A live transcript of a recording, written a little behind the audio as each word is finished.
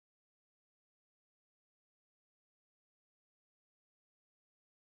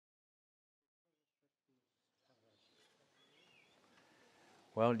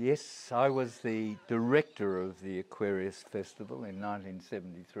Well, yes, I was the director of the Aquarius Festival in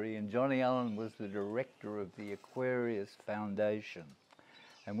 1973, and Johnny Allen was the director of the Aquarius Foundation.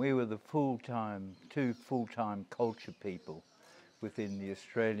 And we were the two full-time culture people within the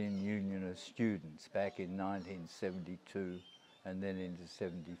Australian Union of Students back in 1972 and then into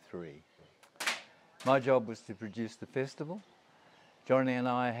 73. My job was to produce the festival. Johnny and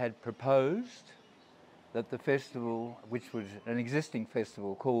I had proposed that the festival, which was an existing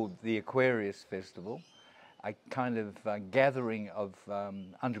festival called the Aquarius Festival, a kind of gathering of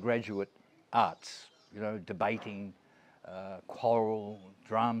undergraduate arts, you know, debating, choral,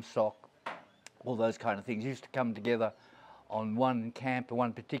 drum sock, all those kind of things used to come together on one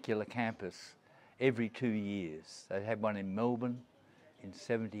particular campus every 2 years. They had one in Melbourne in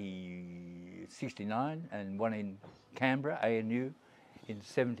 69 and one in Canberra, ANU, in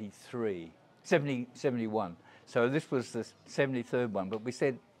 71. So this was the 73rd one, but we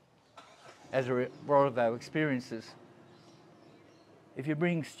said, as a result of our experiences, if you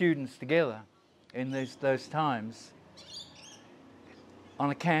bring students together in those times on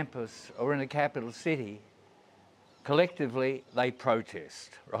a campus or in a capital city, collectively they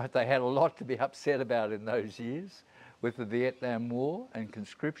protest, right? They had a lot to be upset about in those years with the Vietnam War and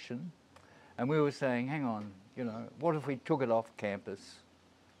conscription, and we were saying, hang on, you know, what if we took it off campus?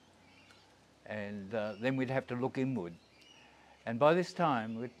 And then we'd have to look inward. And by this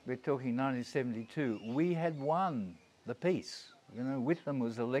time, we're talking 1972, we had won the peace. You know, Whitlam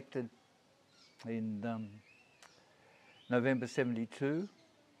was elected in November 72,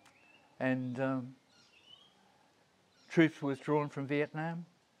 and troops were withdrawn from Vietnam.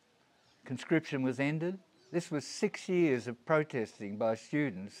 Conscription was ended. This was 6 years of protesting by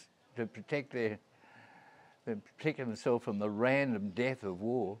students to protect themselves from the random death of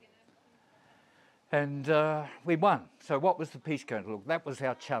war. And we won. So what was the peace going to look? That was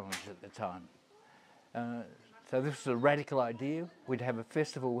our challenge at the time. So this was a radical idea. We'd have a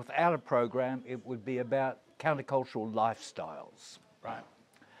festival without a program. It would be about countercultural lifestyles, right?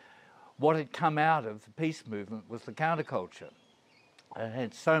 What had come out of the peace movement was the counterculture. It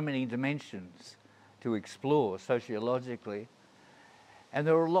had so many dimensions to explore sociologically. And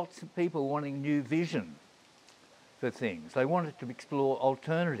there were lots of people wanting new vision for things. They wanted to explore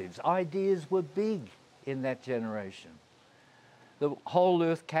alternatives. Ideas were big in that generation. The Whole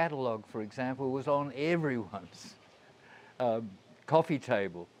Earth catalogue, for example, was on everyone's coffee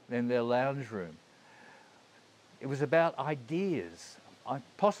table in their lounge room. It was about ideas,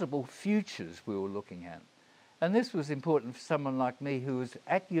 possible futures we were looking at. And this was important for someone like me who was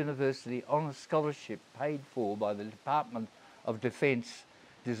at university on a scholarship paid for by the Department of Defence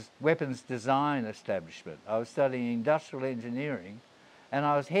weapons design establishment. I was studying industrial engineering and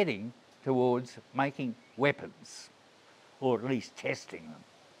I was heading towards making weapons, or at least testing them.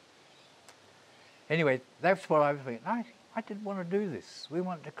 Anyway, that's what I was thinking. I didn't want to do this. We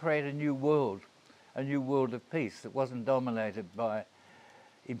wanted to create a new world of peace that wasn't dominated by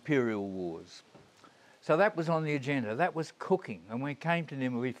imperial wars. So that was on the agenda. That was cooking. And when we came to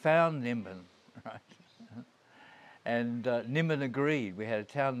Nimbin, we found Nimbin, right? And Nimbin agreed. We had a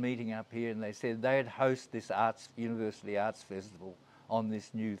town meeting up here and they said they'd host this university arts festival on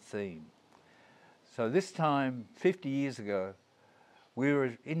this new theme. So this time, 50 years ago, we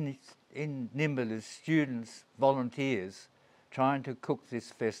were in Nimbin as students, volunteers, trying to cook this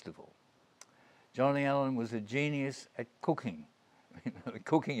festival. Johnny Allen was a genius at cooking,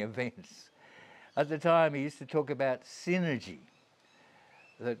 cooking events. At the time, he used to talk about synergy.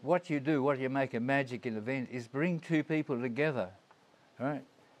 That what you make a magic in an event is bring two people together, right?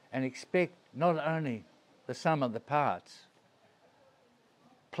 And expect not only the sum of the parts,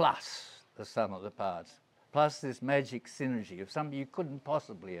 plus the sum of the parts, plus this magic synergy of something you couldn't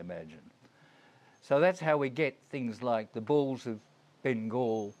possibly imagine. So that's how we get things like the Balls of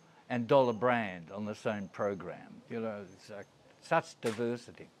Bengal and Dollar Brand on the same program. You know, it's such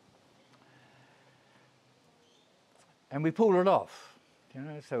diversity. And we pulled it off. You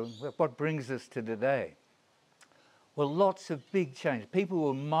know, so what brings us to today? Well, lots of big change. People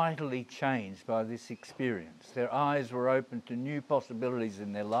were mightily changed by this experience. Their eyes were open to new possibilities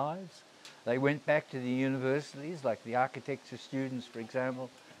in their lives. They went back to the universities, like the architecture students, for example,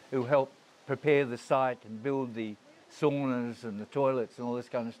 who helped prepare the site and build the saunas and the toilets and all this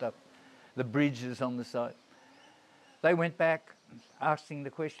kind of stuff, the bridges on the site. They went back asking the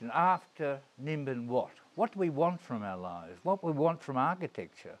question, after Nimbin what? What do we want from our lives? What do we want from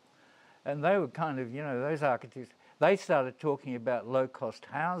architecture? And they were kind of, you know, those architects, they started talking about low-cost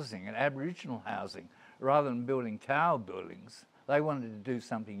housing and Aboriginal housing rather than building tower buildings. They wanted to do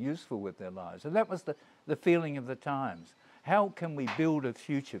something useful with their lives. And that was the feeling of the times. How can we build a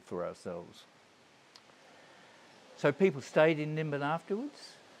future for ourselves? So people stayed in Nimbin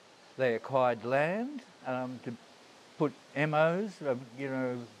afterwards. They acquired land to put MOs,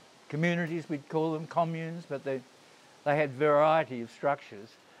 communities, we'd call them, communes, but they had variety of structures.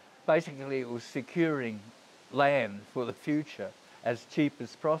 Basically, it was securing land for the future as cheap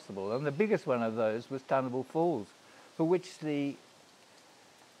as possible. And the biggest one of those was Tunnable Falls, for which the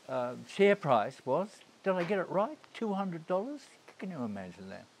share price was, did I get it right? $200? Can you imagine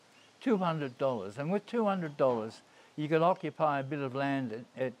that? $200. And with $200, you could occupy a bit of land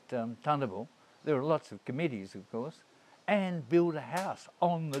at Tunnable. There were lots of committees, of course, and build a house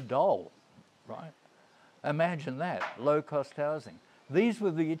on the dole, right? Imagine that, low-cost housing. These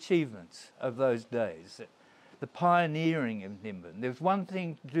were the achievements of those days, the pioneering of Nimbin. There was one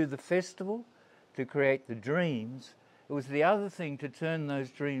thing to do the festival, to create the dreams. It was the other thing to turn those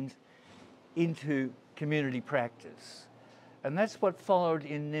dreams into community practice. And that's what followed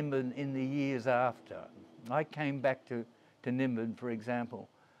in Nimbin in the years after. I came back to Nimbin, for example,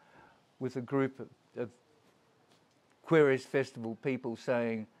 with a group of Aquarius Festival people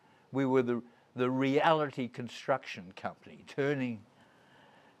saying we were the reality construction company, turning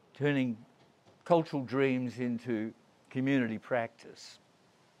cultural dreams into community practice.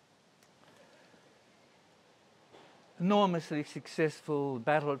 Enormously successful,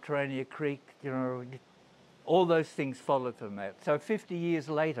 Battle of Terania Creek, all those things followed from that. So 50 years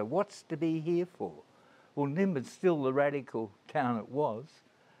later, what's to be here for? Well, Nimbin's still the radical town it was.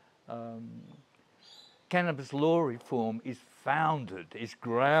 Cannabis law reform is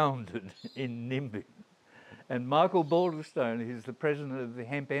grounded in Nimbin. And Michael Balderstone, who's the president of the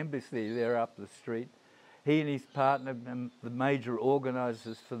Hemp Embassy there up the street, he and his partner, the major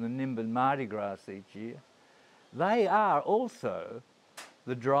organisers for the Nimbin Mardi Gras each year, they are also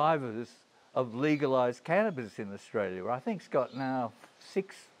the drivers of legalised cannabis in Australia. I think it's got now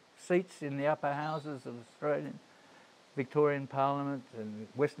 6 seats in the upper houses of Australian, Victorian Parliament and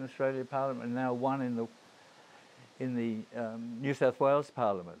Western Australia Parliament, and now 1 in the New South Wales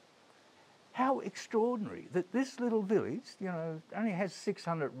Parliament. How extraordinary that this little village, only has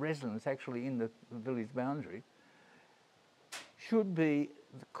 600 residents actually in the village boundary, should be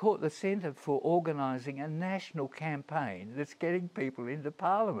the centre for organising a national campaign that's getting people into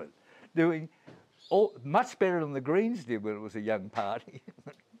Parliament, doing much better than the Greens did when it was a young party,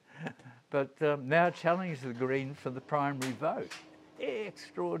 but now challenges the Greens for the primary vote.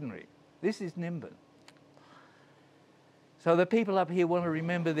 Extraordinary. This is Nimbin. So the people up here want to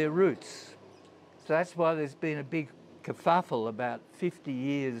remember their roots. So that's why there's been a big kerfuffle about 50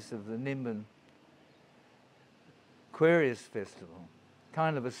 years of the Nimbin Aquarius Festival,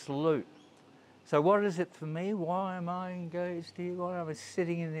 kind of a salute. So what is it for me? Why am I engaged here? Why am I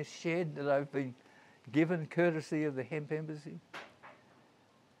sitting in this shed that I've been given courtesy of the Hemp Embassy?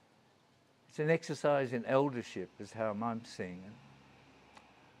 It's an exercise in eldership is how I'm seeing it.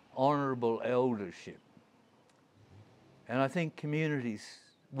 Honourable eldership. And I think communities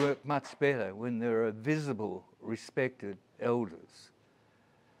work much better when there are visible, respected elders.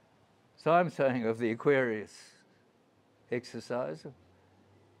 So I'm saying of the Aquarius exercise,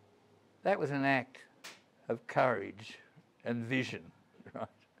 that was an act of courage and vision, right?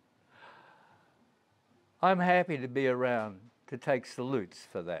 I'm happy to be around to take salutes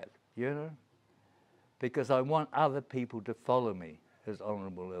for that, because I want other people to follow me as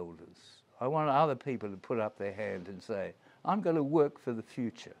honourable elders. I want other people to put up their hand and say, I'm going to work for the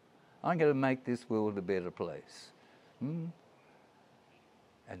future. I'm going to make this world a better place. And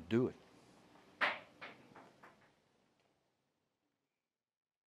do it.